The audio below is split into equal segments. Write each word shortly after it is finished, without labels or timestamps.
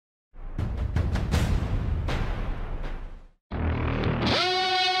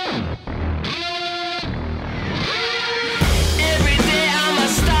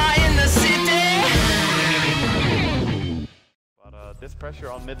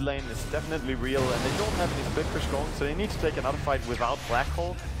pressure on mid lane is definitely real, and they don't have any split push going, so they need to take another fight without Black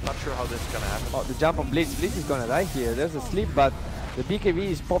Hole. Not sure how this is gonna happen. Oh, the jump on Blitz. Blitz is gonna die here. There's a sleep, but the BKB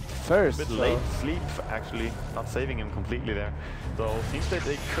is popped first. A bit late sleep, actually, not saving him completely there. So seems that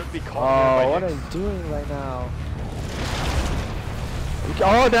they could be caught Oh, here by what are Nyx. you doing right now?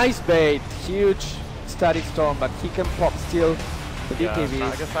 Oh, nice bait. Huge static storm, but he can pop still. The BKB.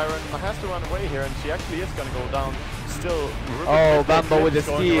 I guess Siren has to run away here, and she actually is going to go down. Still, oh, Bambo with the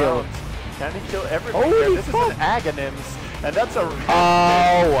steal. Can he kill everything? Oh, This is an Aghanims, and that's a...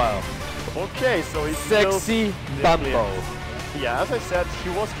 Oh, wow. Okay, so he's Sexy Bambo. Yeah, as I said, he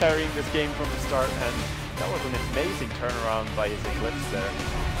was carrying this game from the start, and that was an amazing turnaround by his Eclipse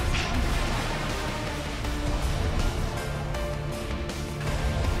there.